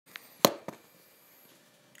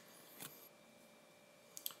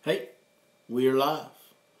Hey, we are live.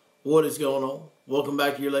 What is going on? Welcome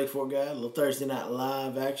back to your Lake Fork Guide, a little Thursday night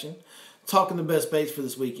live action. Talking the best baits for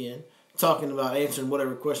this weekend. Talking about answering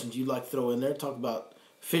whatever questions you'd like to throw in there. Talk about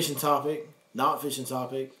fishing topic, not fishing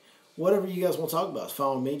topic. Whatever you guys want to talk about.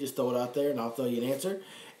 Follow me, just throw it out there and I'll throw you an answer.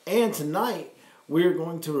 And tonight, we're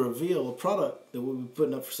going to reveal a product that we'll be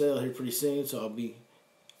putting up for sale here pretty soon. So I'll be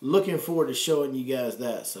looking forward to showing you guys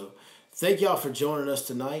that. So thank y'all for joining us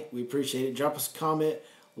tonight. We appreciate it. Drop us a comment.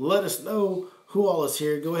 Let us know who all is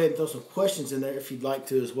here. Go ahead and throw some questions in there if you'd like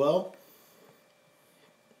to as well.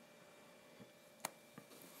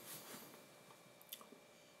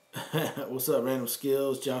 What's up, Random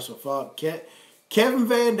Skills? Joshua Falk. Kevin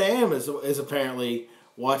Van Dam is apparently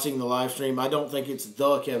watching the live stream. I don't think it's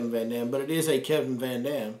the Kevin Van Dam, but it is a Kevin Van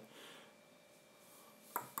Dam.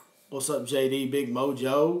 What's up, JD? Big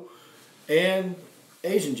Mojo and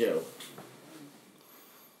Asian Joe.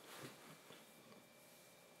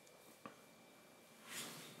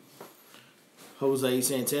 Jose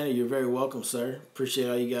Santana, you're very welcome, sir. Appreciate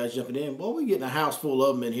all you guys jumping in. Well, we're getting a house full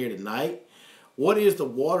of them in here tonight. What is the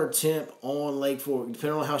water temp on Lake Fork?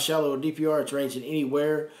 Depending on how shallow or deep you are, it's ranging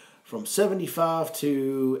anywhere from 75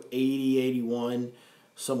 to 80, 81,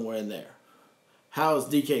 somewhere in there. How is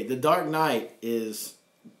DK? The Dark Knight is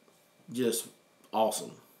just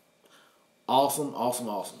awesome. Awesome, awesome,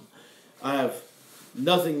 awesome. I have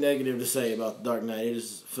nothing negative to say about the Dark Knight. It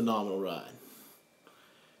is a phenomenal ride.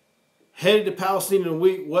 Headed to Palestine in a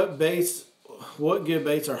week. What good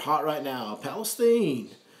baits are hot right now?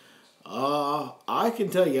 Palestine. I can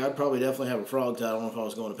tell you, I'd probably definitely have a frog tied on if I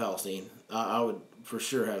was going to Palestine. I would for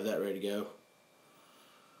sure have that ready to go.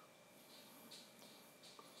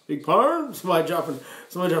 Big Perm? Somebody dropping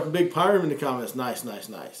Big Perm in the comments. Nice, nice,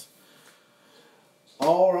 nice.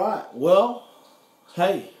 All right. Well,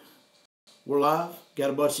 hey, we're live.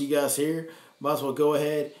 Got a bunch of you guys here. Might as well go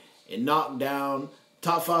ahead and knock down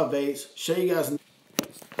top 5 baits. Show you guys.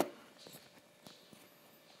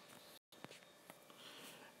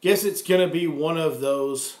 Guess it's going to be one of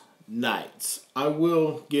those nights. I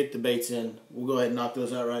will get the baits in. We'll go ahead and knock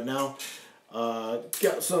those out right now.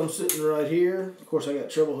 Got some sitting right here. Of course, I got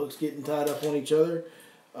treble hooks getting tied up on each other.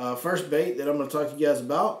 First bait that I'm going to talk to you guys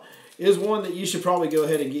about is one that you should probably go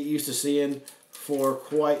ahead and get used to seeing for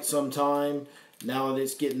quite some time. Now that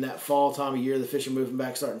it's getting that fall time of year, the fish are moving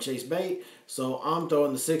back, starting to chase bait. So I'm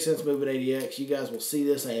throwing the 6 Sense Moving 80X. You guys will see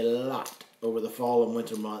this a lot over the fall and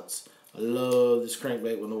winter months. I love this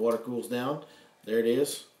crankbait when the water cools down. There it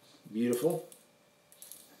is. Beautiful.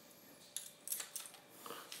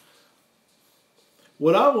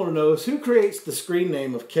 What I want to know is who creates the screen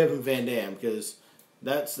name of Kevin Van Dam, because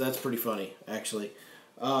that's pretty funny, actually.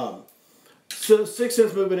 So 6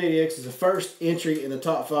 Sense Moving 80X is the first entry in the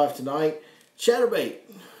top 5 tonight. Chatterbait.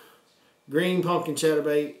 Green pumpkin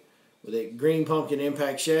chatterbait with a green pumpkin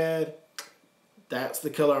impact shad. That's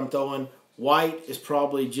the color I'm throwing. White is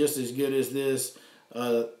probably just as good as this.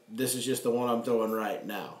 This is just the one I'm throwing right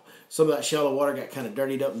now. Some of that shallow water got kind of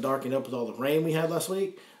dirtied up and darkened up with all the rain we had last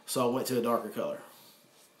week, so I went to a darker color.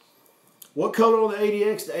 What color on the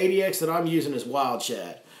 80X? The 80X that I'm using is Wild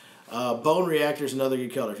Shad. Bone Reactor is another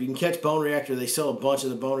good color. If you can catch Bone Reactor, they sell a bunch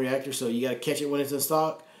of the Bone Reactor, so you got to catch it when it's in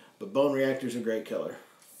stock. But Bone Reactor is a great color.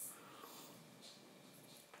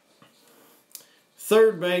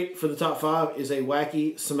 Third bait for the top 5 is a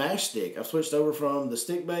Wacky Smash Stick. I've switched over from the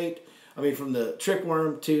stick bait, from the trick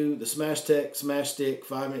worm to the Smash Tech Smash Stick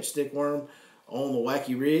 5-inch stick worm on the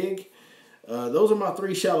Wacky rig. Those are my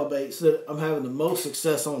 3 shallow baits that I'm having the most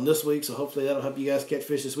success on this week, so hopefully that'll help you guys catch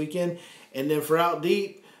fish this weekend. And then for out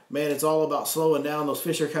deep, man, it's all about slowing down. Those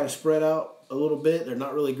fish are kind of spread out a little bit. They're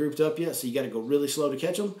not really grouped up yet, so you got to go really slow to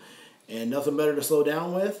catch them. And nothing better to slow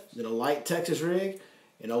down with than a light Texas rig.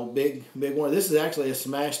 An old big worm. This is actually a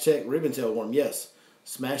Smash Tech ribbon tail worm. Yes,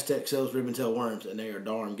 Smash Tech sells ribbon tail worms, and they are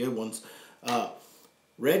darn good ones.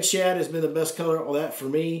 Red shad has been the best color on that for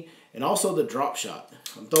me, and also the drop shot.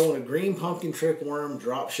 I'm throwing a green pumpkin trick worm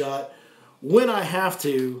drop shot when I have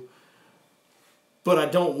to, but I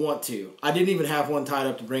don't want to. I didn't even have one tied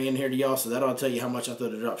up to bring in here to y'all, so that'll tell you how much I throw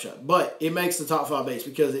the drop shot. But it makes the top 5 baits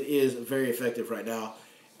because it is very effective right now.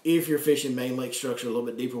 If you're fishing main lake structure, a little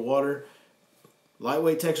bit deeper water,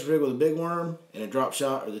 lightweight Texas rig with a big worm and a drop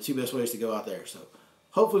shot are the 2 best ways to go out there. So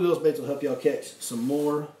hopefully those baits will help y'all catch some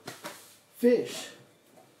more fish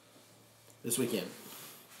this weekend.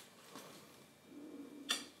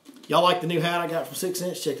 Y'all like the new hat I got from 6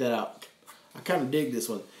 Inch? Check that out. I kind of dig this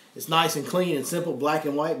one. It's nice and clean and simple, black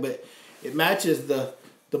and white, but it matches the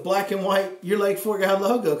black and white Your Lake Fork Guide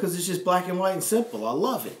logo because it's just black and white and simple. I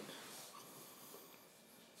love it.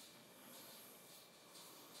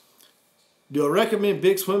 Do I recommend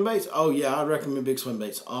big swim baits? Oh yeah, I recommend big swim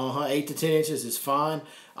baits. 8 to 10 inches is fine.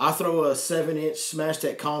 I throw a 7-inch Smash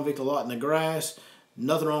Tech Convict a lot in the grass.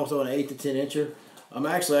 Nothing wrong with throwing an 8 to 10 incher.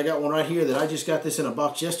 Actually, I got one right here that I just got this in a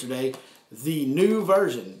box yesterday. The new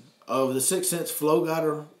version of the 6 Sense Flow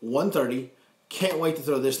Guider 130. Can't wait to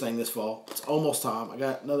throw this thing this fall. It's almost time. I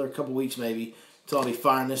got another couple weeks maybe until I'll be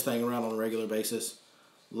firing this thing around on a regular basis.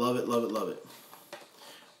 Love it, love it, love it.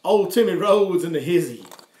 Old Timmy Rhodes and the Hizzy.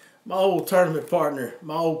 My old tournament partner,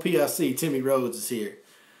 my old PIC, Timmy Rhodes, is here.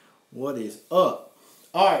 What is up?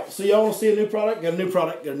 Alright, so y'all want to see a new product? Got a new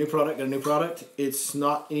product, got a new product, got a new product. It's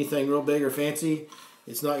not anything real big or fancy.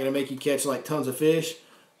 It's not going to make you catch like tons of fish.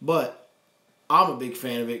 But I'm a big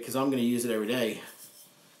fan of it because I'm going to use it every day.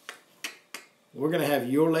 We're going to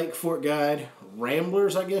have Your Lake Fork Guide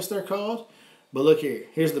Ramblers, I guess they're called. But look here.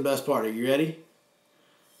 Here's the best part. Are you ready?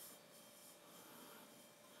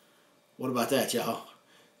 What about that, y'all?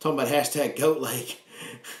 Talking about hashtag Goat Lake.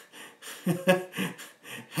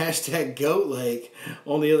 Hashtag Goat Lake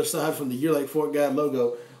on the other side from the Your Lake Fork Guide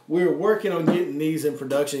logo. We're working on getting these in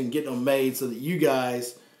production and getting them made so that you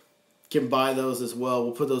guys can buy those as well.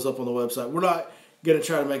 We'll put those up on the website. We're not going to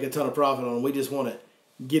try to make a ton of profit on them. We just want to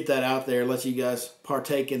get that out there and let you guys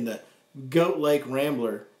partake in the Goat Lake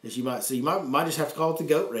Rambler, as you might see. You might just have to call it the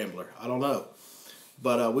Goat Rambler. I don't know.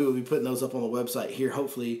 But we will be putting those up on the website here,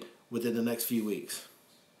 hopefully, within the next few weeks.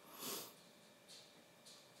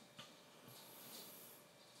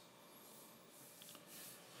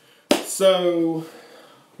 So,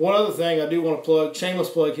 one other thing I do want to plug,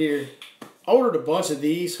 shameless plug here. I ordered a bunch of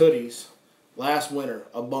these hoodies last winter,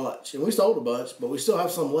 a bunch. And we sold a bunch, but we still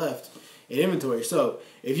have some left in inventory. So,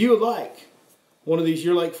 if you would like one of these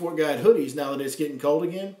Your Lake Fork Guide hoodies now that it's getting cold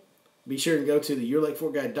again, be sure to go to the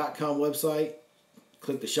YourLakeForkGuide.com website,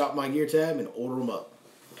 click the Shop My Gear tab, and order them up.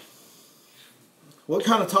 What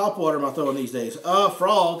kind of topwater am I throwing these days?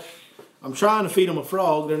 Frog. I'm trying to feed them a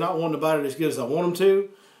frog. They're not wanting to bite it as good as I want them to,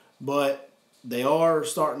 but they are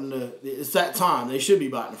starting to, it's that time. They should be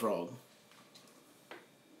biting a frog.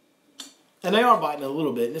 And they are biting a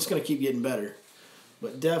little bit, and it's going to keep getting better.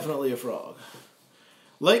 But definitely a frog.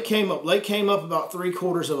 Lake came up about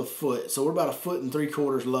 3/4 of a foot. So we're about 1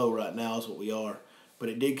 3/4 low right now is what we are. But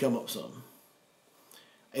it did come up some.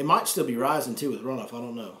 It might still be rising too with runoff. I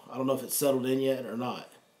don't know. I don't know if it's settled in yet or not.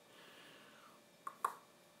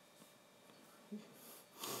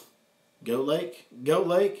 Goat Lake? Goat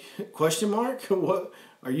Lake? Question mark? What?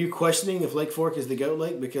 Are you questioning if Lake Fork is the Goat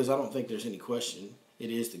Lake? Because I don't think there's any question.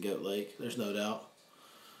 It is the Goat Lake. There's no doubt.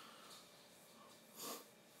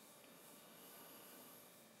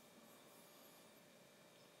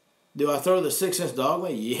 Do I throw the 6 Sense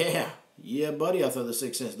Dogma? Yeah. Yeah, buddy, I throw the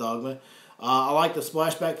 6 Sense Dogma. I like the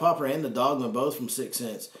Splashback Popper and the Dogma, both from 6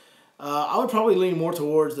 Sense. I would probably lean more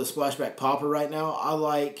towards the Splashback Popper right now. I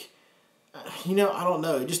like, I don't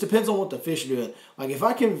know. It just depends on what the fish are doing. Like, if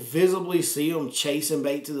I can visibly see them chasing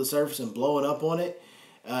bait to the surface and blowing up on it,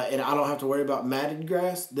 and I don't have to worry about matted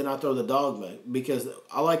grass, then I throw the Dogma. Because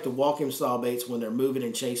I like the walk-in style baits when they're moving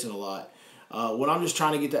and chasing a lot. When I'm just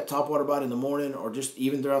trying to get that topwater bite in the morning or just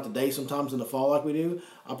even throughout the day sometimes in the fall like we do,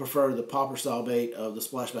 I prefer the popper style bait of the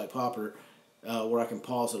Splashback Popper where I can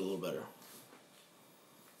pause it a little better.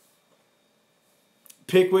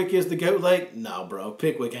 Pickwick is the Goat Lake? No, bro.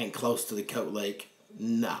 Pickwick ain't close to the Goat Lake.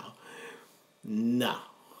 No. No.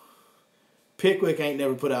 Pickwick ain't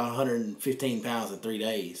never put out 115 pounds in 3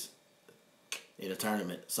 days in a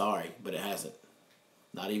tournament. Sorry, but it hasn't.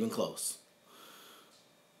 Not even close.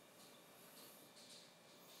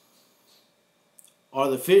 Are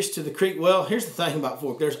the fish to the creek? Well, here's the thing about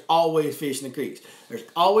Fork. There's always fish in the creeks. There's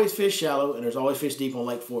always fish shallow, and there's always fish deep on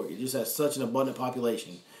Lake Fork. It just has such an abundant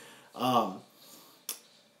population.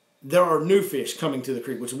 There are new fish coming to the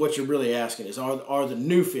creek, which is what you're really asking is, are the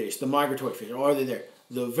new fish, the migratory fish, are they there?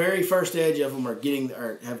 The very first edge of them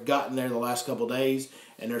have gotten there the last couple days,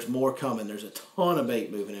 and there's more coming. There's a ton of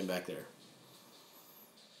bait moving in back there.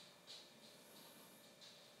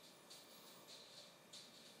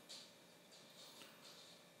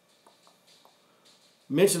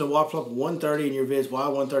 Mentioned the water plopper 130 in your vids. Why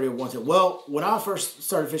 130 or 110? Well, when I first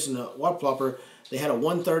started fishing the water plopper, they had a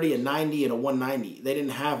 130, a 90, and a 190. They didn't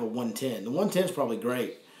have a 110. The 110 is probably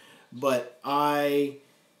great, but I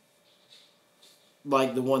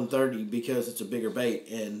like the 130 because it's a bigger bait,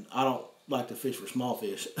 and I don't like to fish for small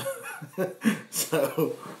fish.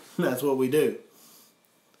 So that's what we do.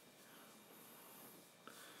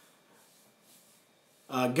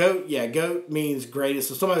 Goat, yeah, goat means greatest.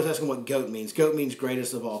 So somebody was asking what goat means. Goat means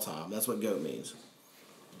greatest of all time. That's what goat means.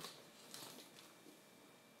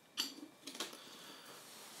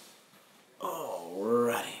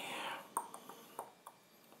 Alrighty.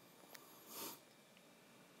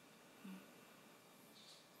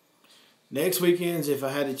 Next weekends, if I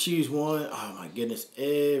had to choose one, oh my goodness,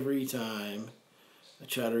 every time I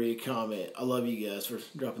try to read a comment. I love you guys for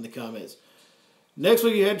dropping the comments. Next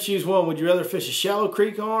week, you had to choose one. Would you rather fish a shallow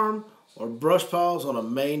creek arm or brush piles on a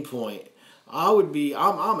main point?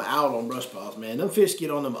 I'm out on brush piles, man. Them fish get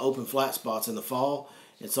on them open flat spots in the fall,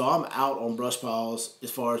 and so I'm out on brush piles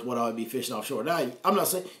as far as what I would be fishing offshore. Now, I'm not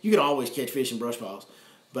saying you can always catch fish in brush piles,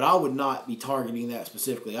 but I would not be targeting that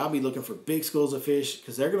specifically. I'll be looking for big schools of fish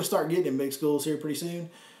because they're going to start getting in big schools here pretty soon.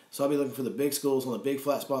 So I'll be looking for the big schools on the big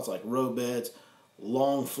flat spots like road beds,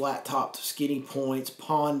 long flat-topped skinny points,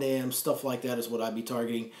 pond dams, stuff like that is what I'd be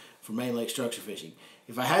targeting for main lake structure fishing.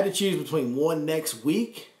 If I had to choose between one next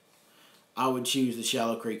week, I would choose the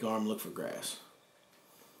shallow creek arm, look for grass.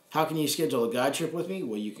 How can you schedule a guide trip with me?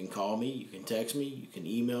 Well, you can call me, you can text me, you can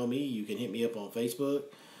email me, you can hit me up on Facebook.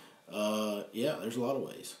 Yeah, there's a lot of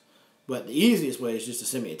ways. But the easiest way is just to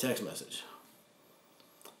send me a text message.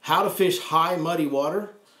 How to fish high muddy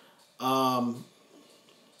water. High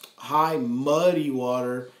muddy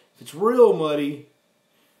water, if it's real muddy,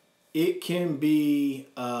 it can be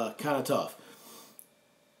kind of tough.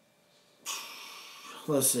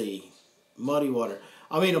 Let's see. Muddy water.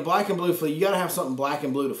 I mean, a black and blue flip, you got to have something black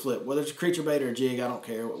and blue to flip. Whether it's a creature bait or a jig, I don't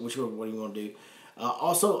care. Whichever one you want to do.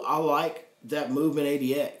 Also, I like that Movement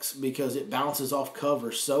 80X because it bounces off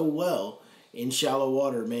cover so well in shallow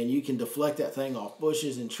water. Man, you can deflect that thing off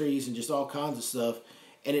bushes and trees and just all kinds of stuff.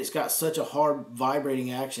 And it's got such a hard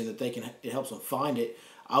vibrating action that it helps them find it.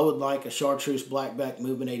 I would like a chartreuse blackback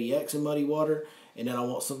Movement 80X in muddy water. And then I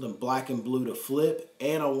want something black and blue to flip.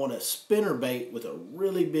 And I want a spinner bait with a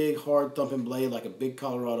really big, hard thumping blade, like a big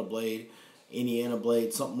Colorado blade, Indiana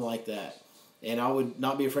blade, something like that. And I would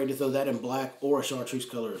not be afraid to throw that in black or a chartreuse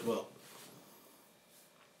color as well.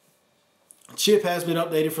 Chip has been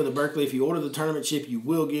updated for the Berkley. If you order the tournament chip, you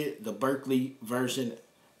will get the Berkley version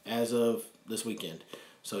as of this weekend.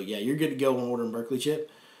 So, yeah, you're good to go on ordering Berkley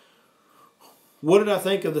chip. What did I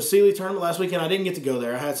think of the Sealy tournament last weekend? I didn't get to go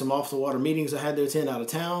there. I had some off-the-water meetings I had to attend out of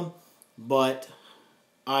town. But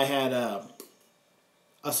I had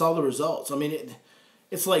I saw the results. I mean,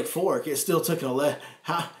 it's Lake Fork. It still took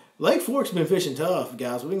Lake Fork's been fishing tough,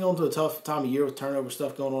 guys. We've been going through a tough time of year with turnover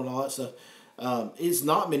stuff going on and all that stuff. It's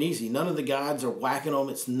not been easy. None of the guides are whacking them.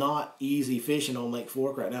 It's not easy fishing on Lake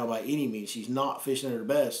Fork right now by any means. She's not fishing at her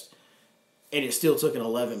best. And it still took an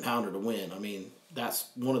 11-pounder to win. I mean, that's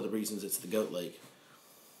one of the reasons it's the GOAT Lake.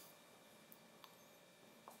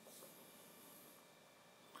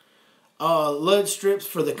 Lead strips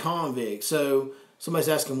for the convict. So somebody's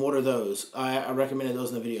asking, what are those? I recommended those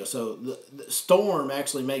in the video. So the Storm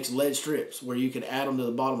actually makes lead strips where you can add them to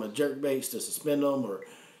the bottom of jerk baits to suspend them or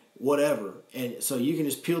whatever. And so you can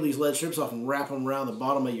just peel these lead strips off and wrap them around the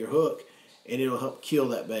bottom of your hook, and it'll help kill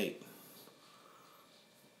that bait.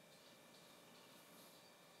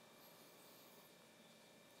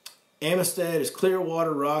 Amistad is clear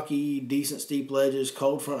water, rocky, decent steep ledges,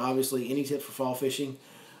 cold front, obviously. Any tips for fall fishing?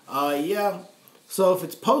 Yeah. So if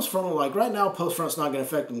it's post frontal, like right now, post front's not going to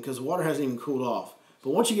affect them because the water hasn't even cooled off. But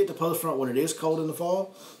once you get to post front when it is cold in the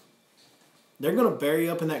fall, they're going to bury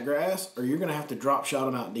up in that grass, or you're going to have to drop shot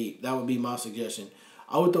them out deep. That would be my suggestion.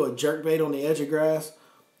 I would throw a jerk bait on the edge of grass.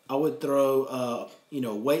 I would throw,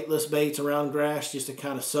 weightless baits around grass just to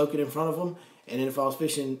kind of soak it in front of them. And then if I was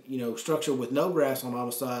fishing, structure with no grass on the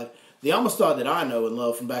Amistad, the Amistad that I know and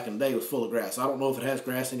love from back in the day was full of grass. I don't know if it has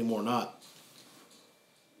grass anymore or not.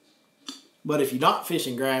 But if you're not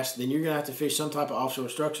fishing grass, then you're going to have to fish some type of offshore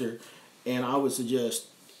structure. And I would suggest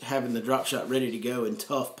having the drop shot ready to go in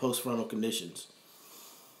tough post-frontal conditions.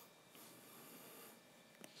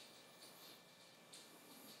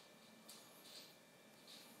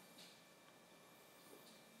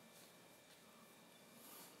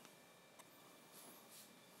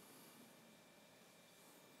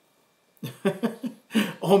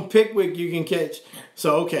 On Pickwick, you can catch.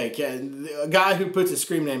 So, okay, a guy who puts his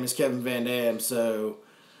screen name is Kevin Van Dam. So,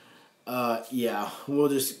 yeah, we'll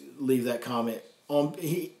just leave that comment.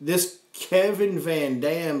 This Kevin Van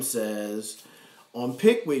Dam says, on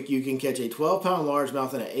Pickwick, you can catch a 12-pound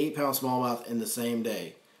largemouth and an 8-pound smallmouth in the same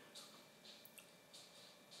day.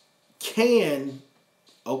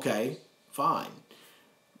 Okay, fine.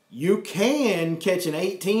 You can catch an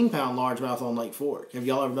 18-pound largemouth on Lake Fork. Have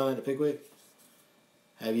y'all ever done that at Pickwick?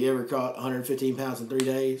 Have you ever caught 115 pounds in 3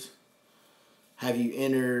 days? Have you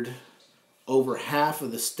entered over half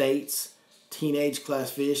of the state's teenage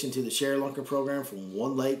class fish into the ShareLunker program from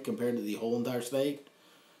one lake compared to the whole entire state?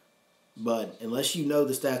 But unless you know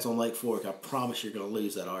the stats on Lake Fork, I promise you're going to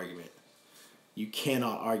lose that argument. You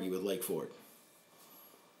cannot argue with Lake Fork.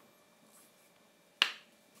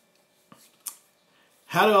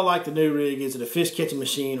 How do I like the new rig? Is it a fish catching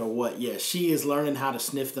machine or what? Yes, she is learning how to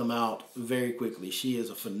sniff them out very quickly. She is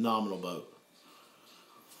a phenomenal boat.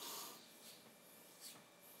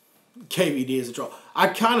 KVD is a troll. I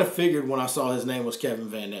kind of figured when I saw his name was Kevin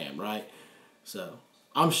Van Dam, right? So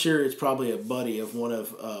I'm sure it's probably a buddy of one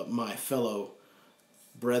of my fellow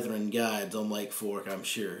brethren guides on Lake Fork, I'm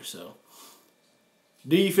sure. So,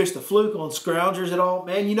 do you fish the fluke on scroungers at all?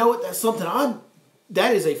 Man, you know what? That's something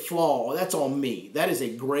that is a flaw. That's on me. That is a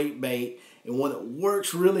great bait and one that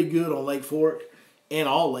works really good on Lake Fork and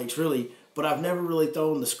all lakes, really. But I've never really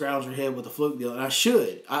thrown the scrounger head with the fluke deal, and I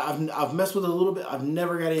should. I've messed with it a little bit. I've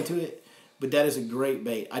never got into it, but that is a great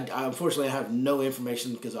bait. I unfortunately I have no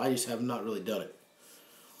information because I just have not really done it.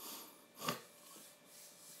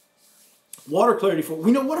 Water clarity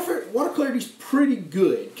water clarity is pretty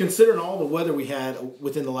good considering all the weather we had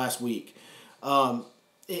within the last week.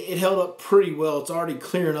 It held up pretty well. It's already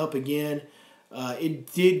clearing up again.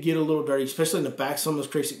 It did get a little dirty, especially in the back. Some of those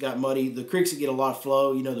creeks that got muddy. The creeks that get a lot of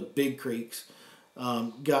flow, the big creeks,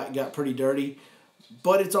 got pretty dirty.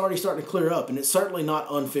 But it's already starting to clear up, and it's certainly not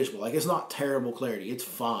unfishable. Like, it's not terrible clarity. It's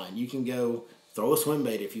fine. You can go throw a swim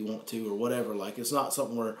bait if you want to or whatever. Like, it's not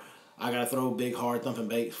something where I got to throw big, hard thumping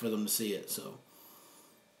baits for them to see it. So,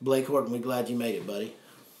 Blake Horton, we're glad you made it, buddy.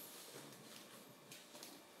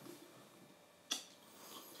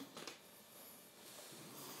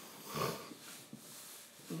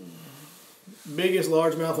 Biggest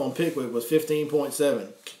largemouth on Pickwick was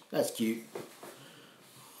 15.7. That's cute.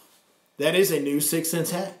 That is a new 6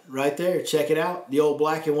 Cents hat right there. Check it out. The old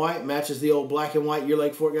black and white matches the old black and white Your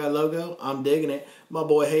Lake Fork Guy logo. I'm digging it. My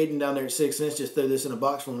boy Hayden down there at 6 Cents just threw this in a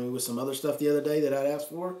box for me with some other stuff the other day that I'd asked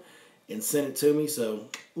for and sent it to me. So,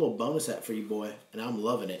 a little bonus hat for you, boy. And I'm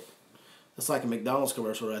loving it. That's like a McDonald's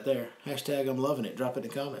commercial right there. Hashtag I'm loving it. Drop it in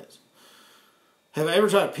the comments. Have I ever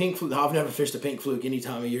tried a pink fluke? No, I've never fished a pink fluke any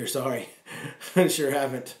time of year, sorry. I sure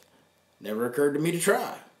haven't. Never occurred to me to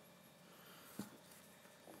try.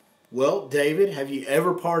 Well, David, have you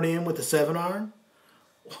ever parred in with a 7-iron?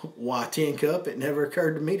 Why, Tin Cup, it never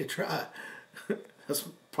occurred to me to try. That's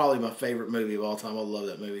probably my favorite movie of all time. I love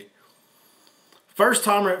that movie. First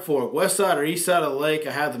timer at Fork, west side or east side of the lake.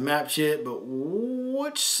 I have the map shit, but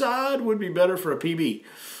which side would be better for a PB?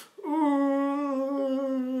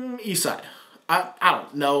 East side. I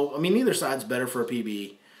don't know. I mean, neither side's better for a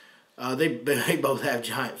PB. They both have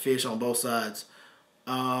giant fish on both sides.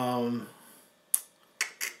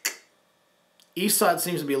 East side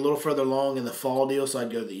seems to be a little further along in the fall deal, so I'd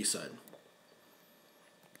go to the east side.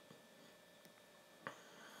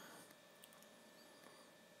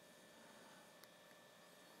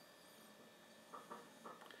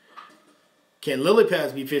 Can lily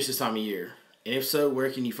pads be fished this time of year? And if so, where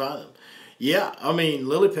can you find them? Yeah, I mean,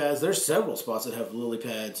 lily pads, there's several spots that have lily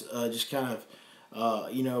pads. Just kind of,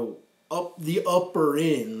 up the upper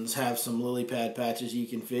ends have some lily pad patches you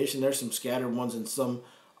can fish, and there's some scattered ones and some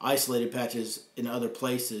isolated patches in other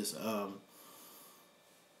places.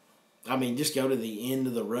 I mean, just go to the end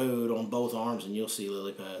of the road on both arms and you'll see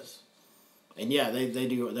lily pads. And yeah, they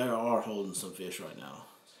are holding some fish right now.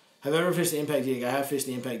 Have I ever fished the impact jig? I have fished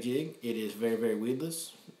the impact jig. It is very, very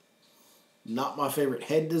weedless. Not my favorite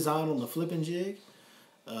head design on the flipping jig.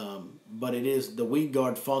 But it is, the weed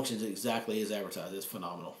guard functions exactly as advertised. It's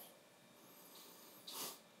phenomenal.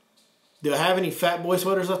 Do I have any Fat Boy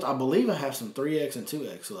sweaters left? I believe I have some 3X and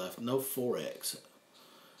 2X left. No 4X.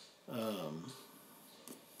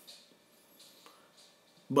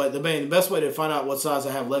 But the best way to find out what size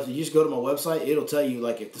I have left is you just go to my website. It'll tell you,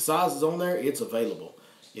 like, if the size is on there, it's available.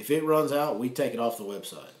 If it runs out, we take it off the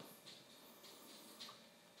website.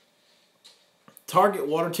 Target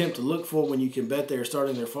water temp to look for when you can bet they are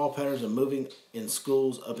starting their fall patterns and moving in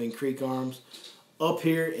schools up in creek arms up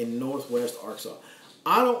here in northwest Arkansas.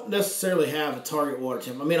 I don't necessarily have a target water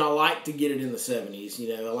temp. I mean, I like to get it in the 70s.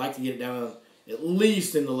 I like to get it down at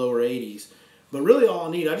least in the lower 80s. But really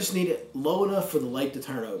all I just need it low enough for the lake to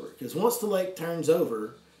turn over. Because once the lake turns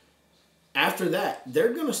over, after that,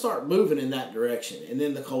 they're going to start moving in that direction. And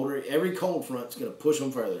then every cold front's going to push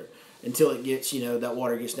them further until it gets, that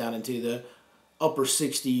water gets down into the upper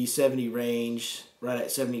 60, 70 range, right at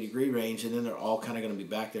 70-degree range. And then they're all kind of going to be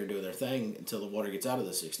back there doing their thing until the water gets out of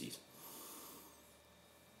the 60s.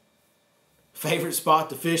 Favorite spot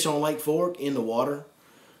to fish on Lake Fork? In the water.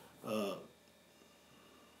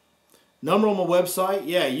 Number on my website,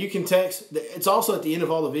 yeah, you can text. It's also at the end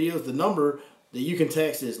of all the videos. The number that you can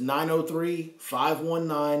text is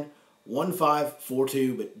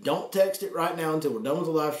 903-519-1542. But don't text it right now until we're done with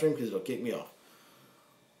the live stream because it'll kick me off.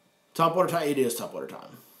 Topwater time? It is topwater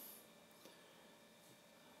time.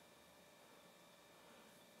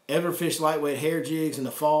 Ever fish lightweight hair jigs in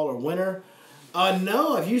the fall or winter?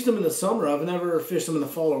 No, I've used them in the summer. I've never fished them in the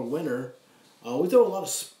fall or winter. We throw a lot of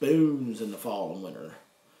spoons in the fall and winter.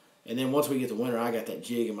 And then once we get to winter, I got that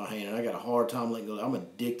jig in my hand, and I got a hard time letting go. I'm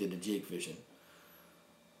addicted to jig fishing.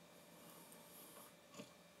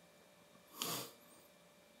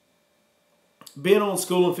 Being on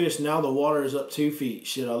School and Fish, now the water is up 2 feet.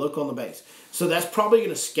 Should I look on the base? So that's probably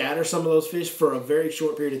going to scatter some of those fish for a very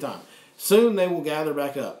short period of time. Soon they will gather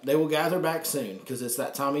back up. They will gather back soon because it's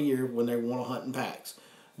that time of year when they want to hunt in packs.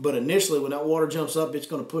 But initially, when that water jumps up, it's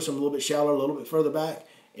going to push them a little bit shallower, a little bit further back,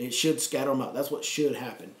 and it should scatter them out. That's what should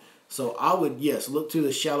happen. So I would, yes, look to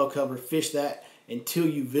the shallow cover, fish that until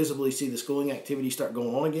you visibly see the schooling activity start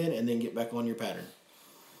going on again, and then get back on your pattern.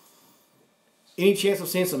 Any chance of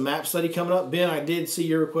seeing some map study coming up? Ben, I did see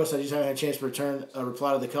your request. I just haven't had a chance to return a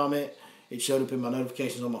reply to the comment. It showed up in my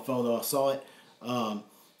notifications on my phone, though I saw it.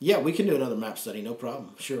 Yeah, we can do another map study, no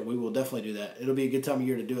problem. Sure, we will definitely do that. It'll be a good time of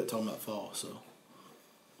year to do it, talking about fall. So,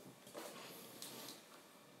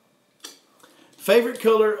 favorite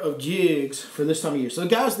color of jigs for this time of year. So, the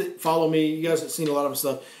guys that follow me, you guys that have seen a lot of my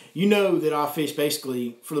stuff, you know that I fish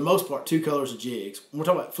basically, for the most part, 2 colors of jigs. We're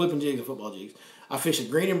talking about flipping jigs and football jigs. I fish a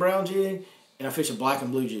green and brown jig, and I fish a black and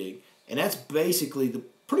blue jig. And that's basically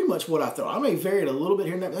pretty much what I throw. I may vary it a little bit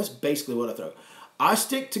here and there, but that's basically what I throw. I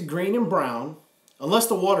stick to green and brown, unless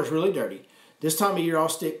the water's really dirty. This time of year, I'll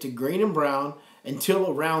stick to green and brown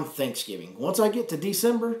until around Thanksgiving. Once I get to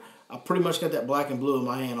December, I pretty much got that black and blue in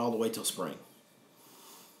my hand all the way till spring.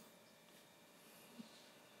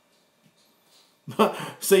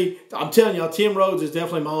 See, I'm telling y'all, Tim Rhodes is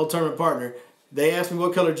definitely my old tournament partner. They asked me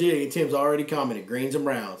what color jig, and Tim's already commented, greens and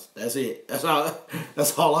browns. That's it. That's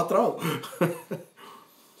all I throw.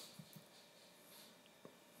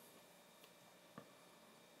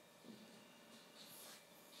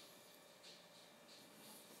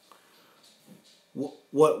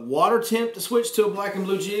 What water temp to switch to a black and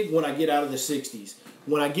blue jig? When I get out of the 60s.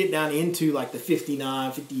 When I get down into like the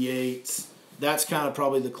 59, 58s, that's kind of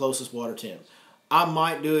probably the closest water temp. I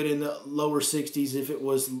might do it in the lower 60s if it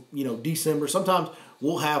was, December. Sometimes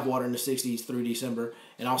we'll have water in the 60s through December,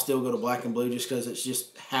 and I'll still go to black and blue just because it's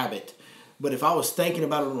just habit. But if I was thinking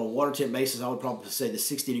about it on a water temp basis, I would probably say the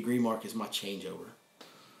 60-degree mark is my changeover.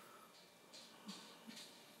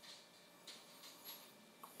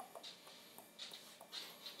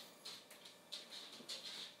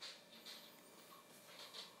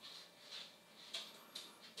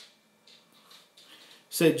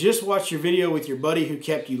 Said, just watch your video with your buddy who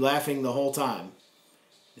kept you laughing the whole time.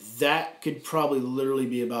 That could probably literally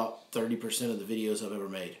be about 30% of the videos I've ever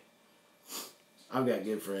made. I've got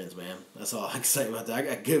good friends, man. That's all I can say about that. I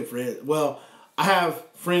got good friends. Well, I have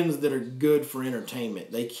friends that are good for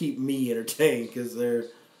entertainment. They keep me entertained because they're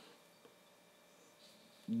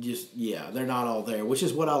just, they're not all there, which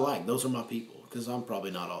is what I like. Those are my people because I'm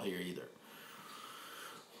probably not all here either.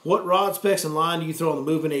 What rod specs and line do you throw on the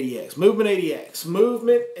Movement 80X? Movement 80X.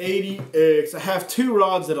 Movement 80X. I have 2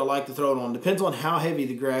 rods that I like to throw it on. Depends on how heavy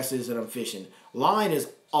the grass is that I'm fishing. Line is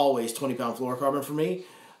always 20-pound fluorocarbon for me,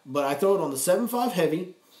 but I throw it on the 7.5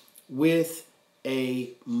 heavy with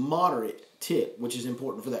a moderate tip, which is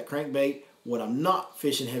important for that crankbait when I'm not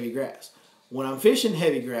fishing heavy grass. When I'm fishing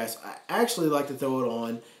heavy grass, I actually like to throw it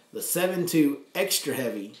on the 7.2 extra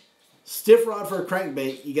heavy. Stiff rod for a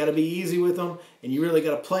crankbait, you got to be easy with them, and you really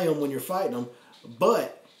got to play them when you're fighting them.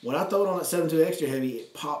 But when I throw it on that 7.2 extra heavy,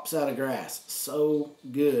 it pops out of grass so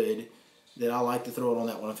good that I like to throw it on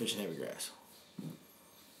that when I'm fishing heavy grass.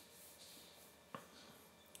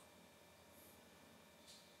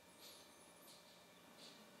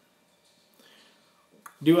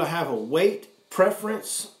 Do I have a weight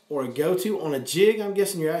preference or a go-to on a jig? I'm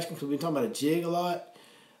guessing you're asking because we've been talking about a jig a lot.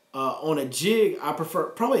 On a jig, I prefer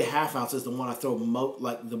probably a 1/2 ounce is the one I throw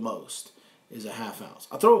the most is a 1/2 ounce.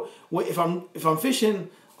 I throw if I'm fishing.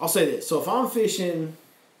 I'll say this. So if I'm fishing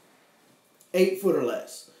 8 foot or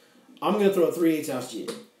less, I'm going to throw a 3/8 ounce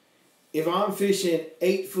jig. If I'm fishing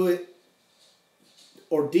 8 foot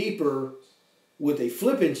or deeper with a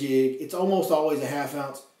flipping jig, it's almost always a 1/2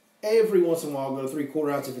 ounce. Every once in a while, I'll go to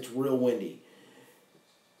 3/4 ounce if it's real windy.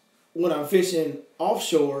 When I'm fishing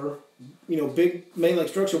offshore, big main lake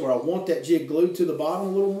structure where I want that jig glued to the bottom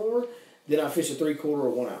a little more, then I fish a 3/4 or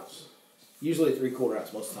 1 ounce. Usually a 3/4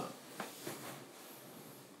 ounce most of the time.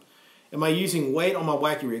 Am I using weight on my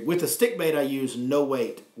wacky rig? With the stick bait, I use no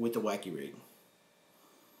weight with the wacky rig.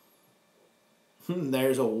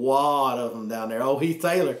 There's a wad of them down there. Oh, Heath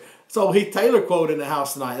Taylor. It's old Heath Taylor quote in the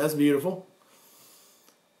house tonight. That's beautiful.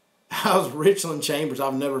 How's Richland Chambers?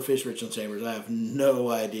 I've never fished Richland Chambers. I have no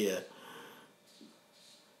idea.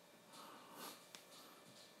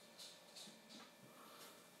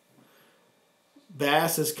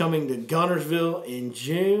 Bass is coming to Gunnersville in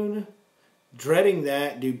June. Dreading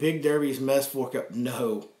that. Do Big Derbies mess fork up?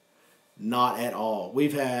 No, not at all.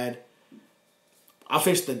 I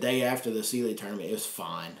fished the day after the Sealy tournament. It was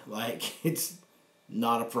fine. Like, it's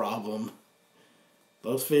not a problem.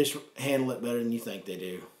 Those fish handle it better than you think they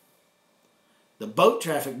do. The boat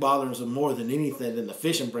traffic bothers them more than anything than the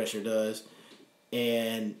fishing pressure does.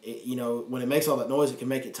 And, when it makes all that noise, it can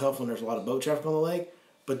make it tough when there's a lot of boat traffic on the lake.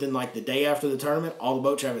 But then, like, the day after the tournament, all the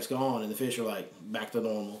boat traffic's gone and the fish are, like, back to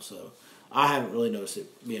normal. So, I haven't really noticed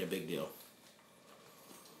it being a big deal.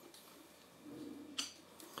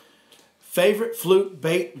 Favorite fluke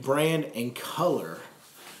bait brand and color?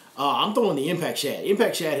 I'm throwing the Impact Shad.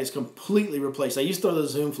 Impact Shad has completely replaced. I used to throw the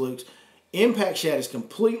Zoom flukes. Impact Shad has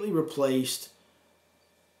completely replaced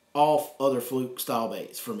all other fluke style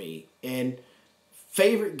baits for me. And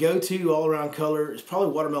favorite go-to all-around color is probably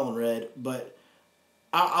watermelon red. But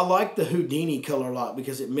I like the Houdini color a lot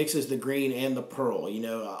because it mixes the green and the pearl.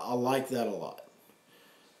 I like that a lot.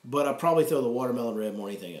 But I probably throw the watermelon red more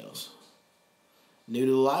than anything else. New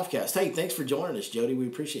to the live cast. Hey, thanks for joining us, Jody. We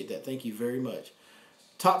appreciate that. Thank you very much.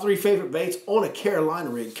 Top 3 favorite baits on a Carolina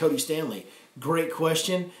rig, Cody Stanley. Great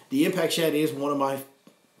question. The Impact Shad is one of my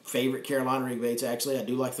favorite Carolina rig baits, actually. I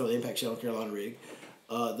do like throwing the Impact Shad on a Carolina rig.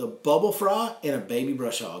 The Bubble Fry and a Baby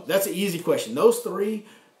Brush Hog. That's an easy question. Those 3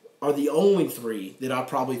 are the only 3 that I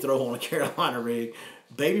probably throw on a Carolina rig.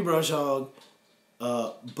 Baby Brush Hog,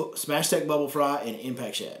 Smash Tech Bubble Fry, and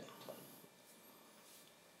Impact Shad.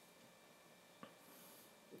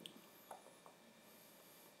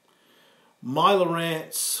 My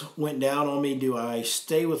Lowrance went down on me. Do I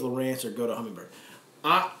stay with Lowrance or go to Humminbird?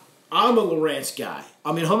 I'm a Lowrance guy.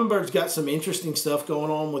 I mean, Humminbird's got some interesting stuff going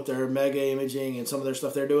on with their mega imaging and some of their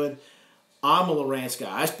stuff they're doing. I'm a Lowrance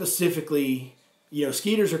guy. I specifically,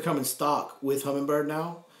 Skeeters are coming stock with Humminbird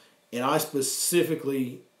now, and I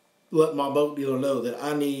specifically let my boat dealer know that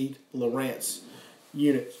I need Lowrance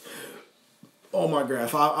units on my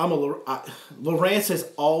graph. Lowrance has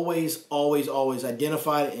always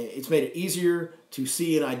identified, it's made it easier to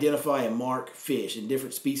see and identify and mark fish and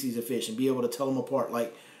different species of fish and be able to tell them apart.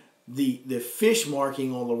 Like the fish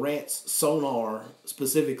marking on Lowrance sonar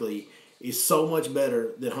specifically is so much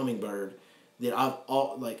better than Humminbird that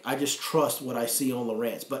I just trust what I see on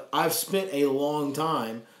Lowrance. But I've spent a long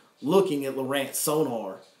time looking at Lowrance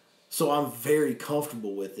sonar, so I'm very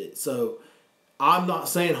comfortable with it. So I'm not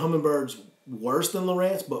saying Humminbird's worse than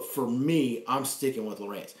Lowrance, but for me, I'm sticking with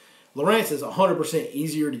Lowrance. Lowrance is 100%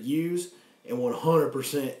 easier to use and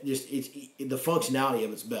 100% just the functionality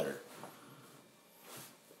of it's better.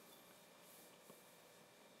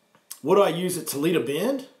 What do I use at Toledo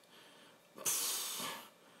Bend?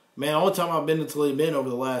 Man, the only time I've been to Toledo Bend over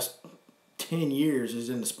the last 10 years is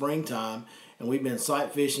in the springtime, and we've been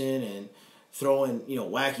sight fishing and throwing,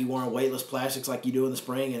 wacky worm weightless plastics like you do in the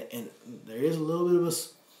spring, and there is a little bit of a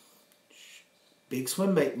big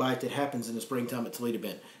swim bait bite that happens in the springtime at Toledo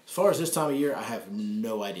Bend. As far as this time of year, I have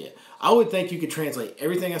no idea. I would think you could translate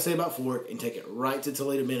everything I say about fork and take it right to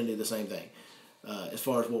Toledo Bend and do the same thing as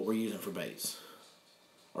far as what we're using for baits.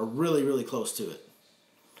 Or really, really close to it.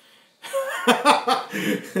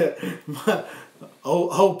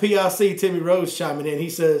 Whole PIC Timmy Rose chiming in. He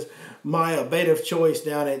says, my bait of choice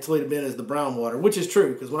down at Toledo Bend is the brown water, which is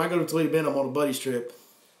true, because when I go to Toledo Bend, I'm on a buddy's trip,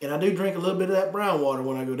 and I do drink a little bit of that brown water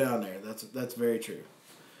when I go down there. That's very true.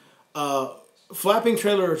 Flapping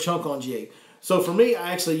trailer or chunk on jig. So for me,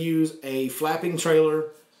 I actually use a flapping trailer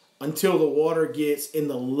until the water gets in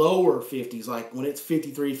the lower 50s, like when it's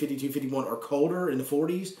 53, 52, 51, or colder in the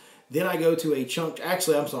 40s. Then I go to a chunk.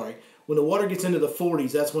 Actually, I'm sorry. When the water gets into the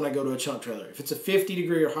 40s, that's when I go to a chunk trailer. If it's a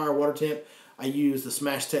 50-degree or higher water temp, I use the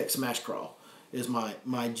Smash Tech Smash Crawl is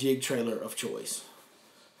my jig trailer of choice.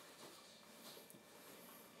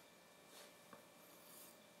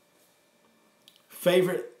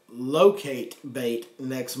 Favorite locate bait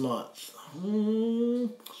next month?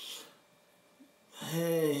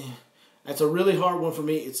 Hey, that's a really hard one for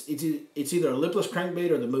me. It's either a lipless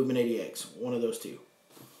crankbait or the Movement 80X. One of those two.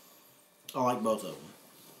 I like both of them.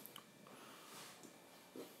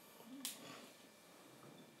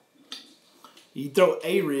 You throw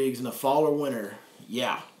A-rigs in the fall or winter.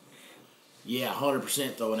 Yeah,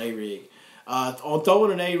 100% throw an A-rig. On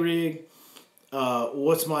throwing an A-rig,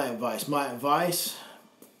 what's my advice? My advice,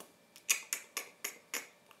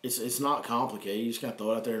 it's not complicated. You just got to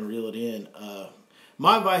throw it out there and reel it in.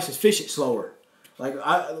 My advice is fish it slower. Like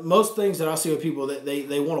most things that I see with people,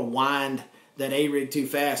 they want to wind that A-rig too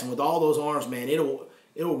fast, and with all those arms, man, it'll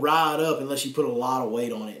ride up unless you put a lot of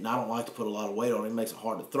weight on it. And I don't like to put a lot of weight on it. It makes it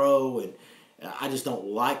hard to throw, and I just don't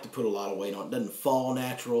like to put a lot of weight on it. It doesn't fall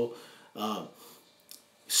natural.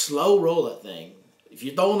 slow roll that thing. If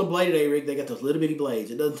you're throwing the bladed A-rig, they got those little bitty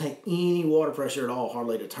blades. It doesn't take any water pressure at all,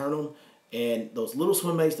 hardly, to turn them. And those little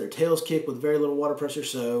swim baits, their tails kick with very little water pressure,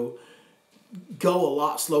 so go a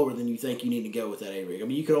lot slower than you think you need to go with that A-rig. I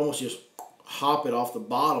mean, you could almost just hop it off the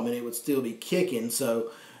bottom and it would still be kicking.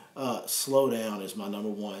 So slow down is my number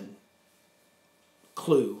one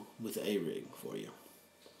clue with the A-rig for you.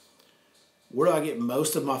 Where do I get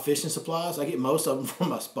most of my fishing supplies? I get most of them from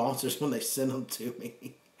my sponsors when they send them to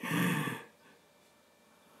me.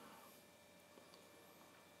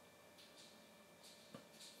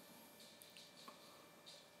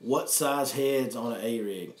 What size heads on an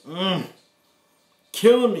A-rig?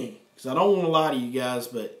 Killing me. Because I don't want to lie to you guys,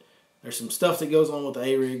 but there's some stuff that goes on with the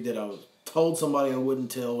A-rig that I was told somebody I wouldn't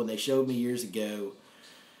tell when they showed me years ago.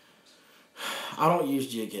 I don't use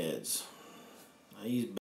jig heads. I use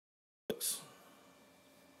hooks.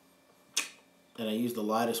 And I use the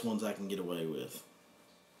lightest ones I can get away with.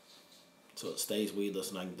 So it stays weedless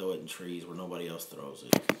and I can throw it in trees where nobody else throws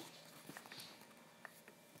it.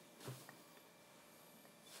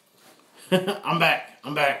 I'm back.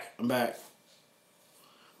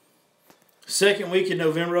 Second week in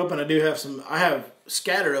November open. I have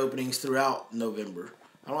scattered openings throughout November.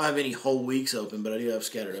 I don't have any whole weeks open, but I do have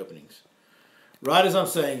scattered openings. Right as I'm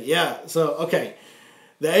saying, yeah. So, okay.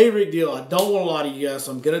 The A-rig deal, I don't want to lie to you guys,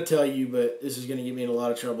 so I'm going to tell you, but this is going to get me in a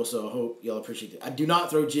lot of trouble, so I hope y'all appreciate it. I do not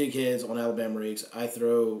throw jig heads on Alabama rigs. I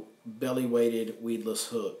throw belly-weighted weedless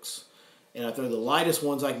hooks. And I throw the lightest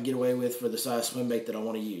ones I can get away with for the size swim bait that I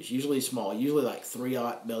want to use. Usually small, usually like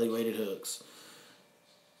 3/0 belly-weighted hooks.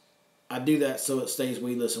 I do that so it stays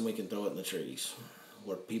weedless and we can throw it in the trees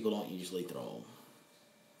where people don't usually throw them.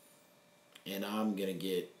 And I'm going to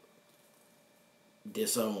get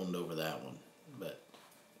disowned over that one. But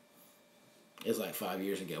it was like 5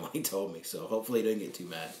 years ago when he told me, so hopefully he didn't get too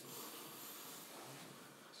mad.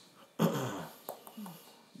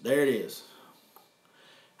 There it is.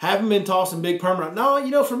 Haven't been tossing big permanent. No, you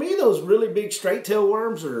know, for me, those really big straight tail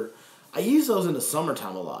worms I use those in the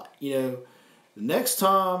summertime a lot. You know, the next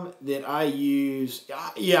time that I use,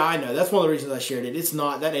 yeah, I know. That's one of the reasons I shared it. It's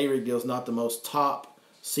not, that A-rig deal is not the most top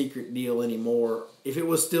secret deal anymore. If it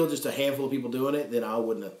was still just a handful of people doing it, then I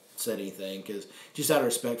wouldn't have said anything, because just out of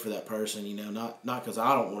respect for that person, you know, not because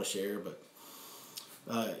I don't want to share, but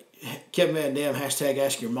Kevin Van Dam, hashtag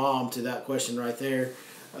ask your mom to that question right there.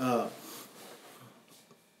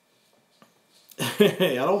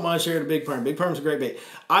 I don't mind sharing a big perm. Big perm's a great bait.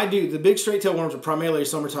 I do. The big straight tail worms are primarily a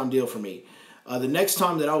summertime deal for me. The next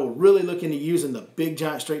time that I will really look into using the big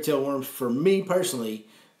giant straight tail worms, for me personally,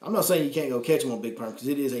 I'm not saying you can't go catch them on big perm, because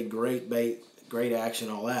it is a great bait, great action,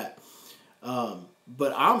 all that.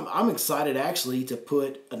 But I'm excited actually to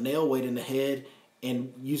put a nail weight in the head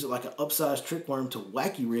and use it like an upsized trick worm to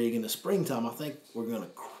wacky rig in the springtime. I think we're going to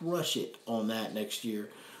crush it on that next year.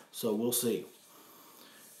 So we'll see.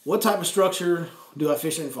 What type of structure do I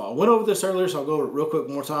fish in fall? I went over this earlier, so I'll go over it real quick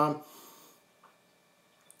one more time.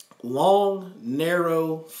 Long,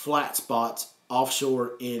 narrow, flat spots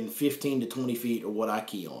offshore in 15 to 20 feet are what I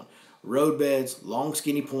key on. Road beds, long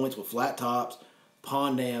skinny points with flat tops,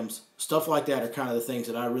 pond dams, stuff like that are kind of the things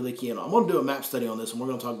that I really key on. I'm going to do a map study on this, and we're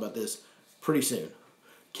going to talk about this pretty soon.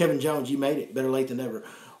 Kevin Jones, you made it. Better late than never.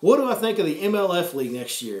 What do I think of the MLF League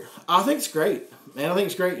next year? I think it's great. Man, I think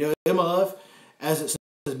it's great. You know, MLF, as it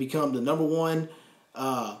has become the number one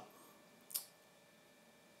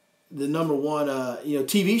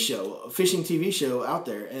TV show, fishing TV show out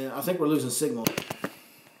there, and I think we're losing signal.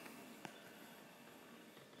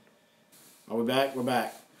 Are we back? We're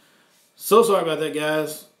back. So sorry about that,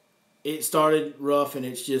 guys. It started rough and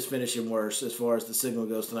it's just finishing worse as far as the signal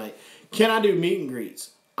goes tonight. Can I do meet and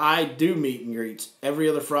greets? I do meet and greets every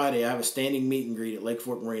other Friday. I have a standing meet and greet at Lake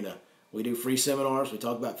Fork Marina. We do free seminars. We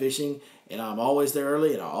talk about fishing, and I'm always there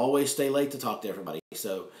early, and I always stay late to talk to everybody.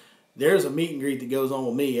 So there's a meet and greet that goes on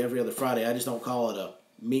with me every other Friday. I just don't call it a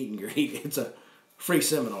meet and greet. It's a free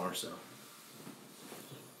seminar. So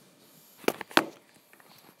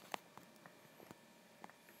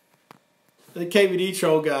the KVD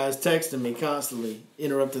troll guy is texting me constantly,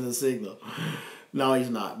 interrupting the signal. No, he's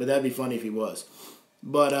not, but that'd be funny if he was.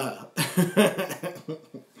 But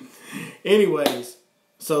anyways,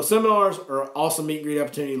 so seminars are an awesome meet and greet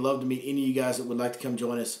opportunity. Love to meet any of you guys that would like to come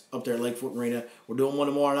join us up there at Lake Fork Marina. We're doing one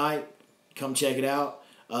tomorrow night. Come check it out.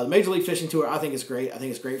 The Major League Fishing Tour, I think it's great. I think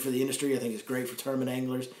it's great for the industry. I think it's great for tournament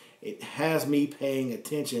anglers. It has me paying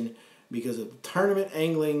attention because if the tournament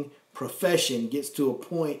angling profession gets to a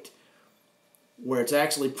point where it's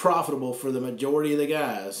actually profitable for the majority of the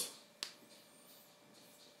guys,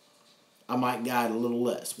 I might guide a little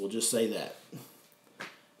less. We'll just say that.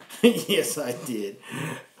 Yes, I did.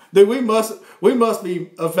 Dude, we must be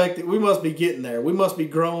affected. We must be getting there. We must be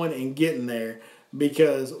growing and getting there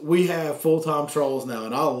because we have full-time trolls now,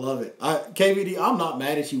 and I love it. KVD, I'm not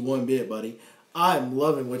mad at you one bit, buddy. I'm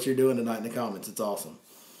loving what you're doing tonight in the comments. It's awesome.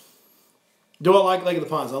 Do I like Lake of the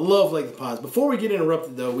Pines? I love Lake of the Pines. Before we get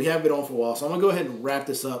interrupted, though, we have been on for a while, so I'm going to go ahead and wrap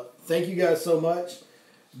this up. Thank you guys so much.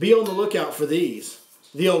 Be on the lookout for these.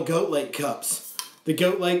 The old Goat Lake Cups. The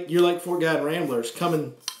Goat Lake, your Lake Fork Guide Ramblers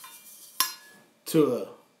coming to a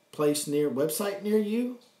website near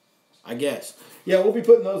you, I guess. Yeah, we'll be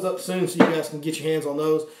putting those up soon so you guys can get your hands on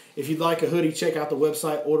those. If you'd like a hoodie, check out the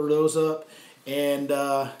website, order those up. And,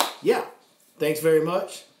 yeah, thanks very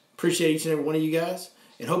much. Appreciate each and every one of you guys.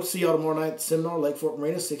 And hope to see y'all tomorrow night at the seminar, Lake Fork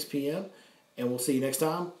Marina, 6 p.m. And we'll see you next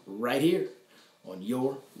time right here on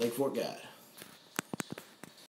your Lake Fork Guide.